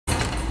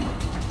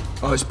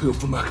Eyes peeled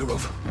for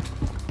Makarov.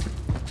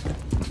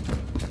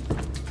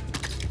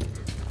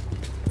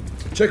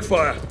 Check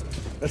fire.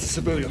 That's a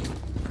civilian.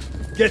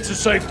 Get to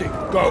safety.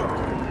 Go.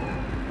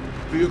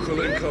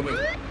 Vehicle incoming.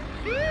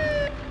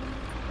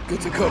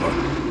 Get to cover.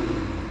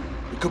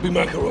 It could be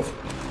Makarov.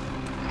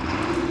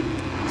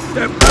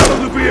 Step out of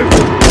the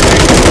vehicle.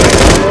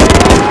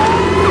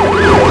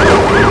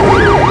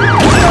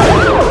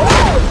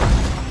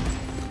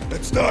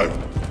 Let's dive.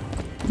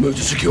 Move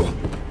to secure.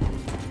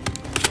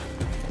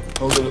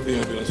 Hold it at the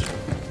ambulance.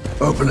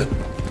 Open it.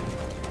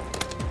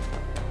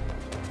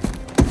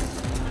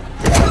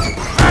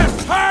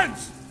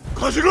 Hands!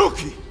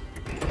 Kazuruki!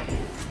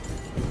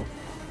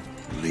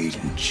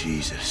 Bleeding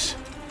Jesus.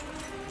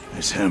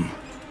 It's him.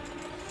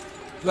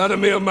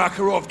 Vladimir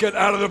Makarov, get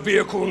out of the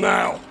vehicle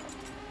now!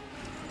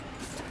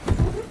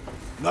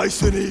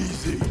 Nice and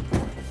easy.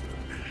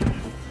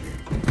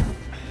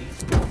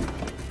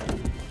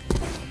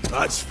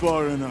 That's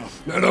far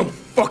enough. Now don't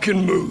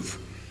fucking move.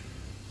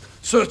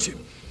 Search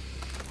him.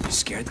 You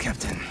scared,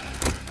 Captain?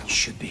 You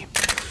should be.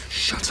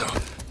 Shut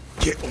up.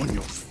 Get on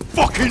your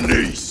fucking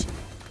knees!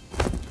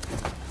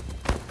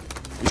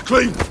 He's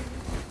clean.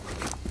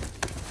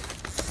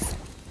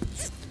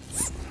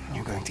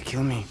 You're going to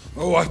kill me?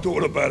 Oh, I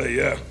thought about it,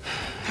 yeah.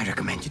 I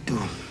recommend you do.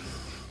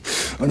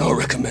 And I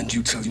recommend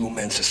you tell your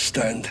men to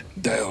stand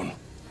down.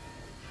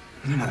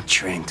 You're not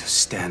trained to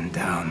stand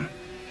down.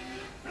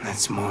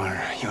 That's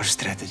more your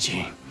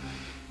strategy.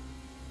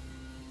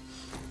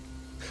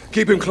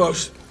 Keep him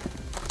close.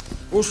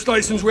 All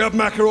stations, we have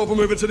Makarov. We're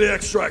moving to the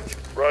extract.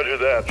 Roger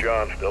that,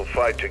 John. They'll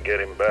fight to get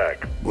him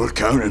back. We're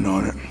counting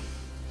on it.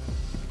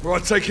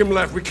 Right, take him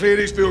left. We clear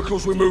these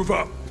vehicles, we move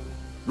up.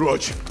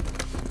 Roger.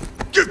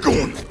 Get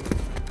going!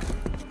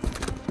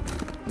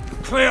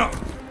 Clear!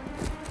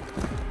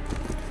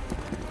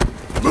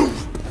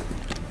 Move!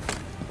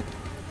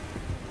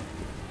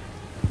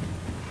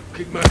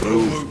 Keep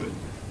Makarov moving.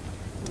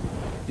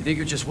 You think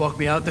you'll just walk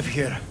me out of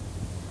here?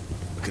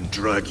 I can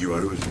drag you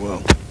out as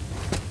well.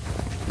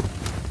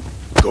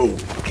 Go.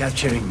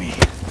 Capturing me.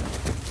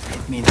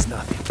 It means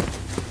nothing.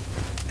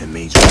 It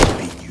means we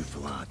beat you,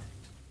 Vlad.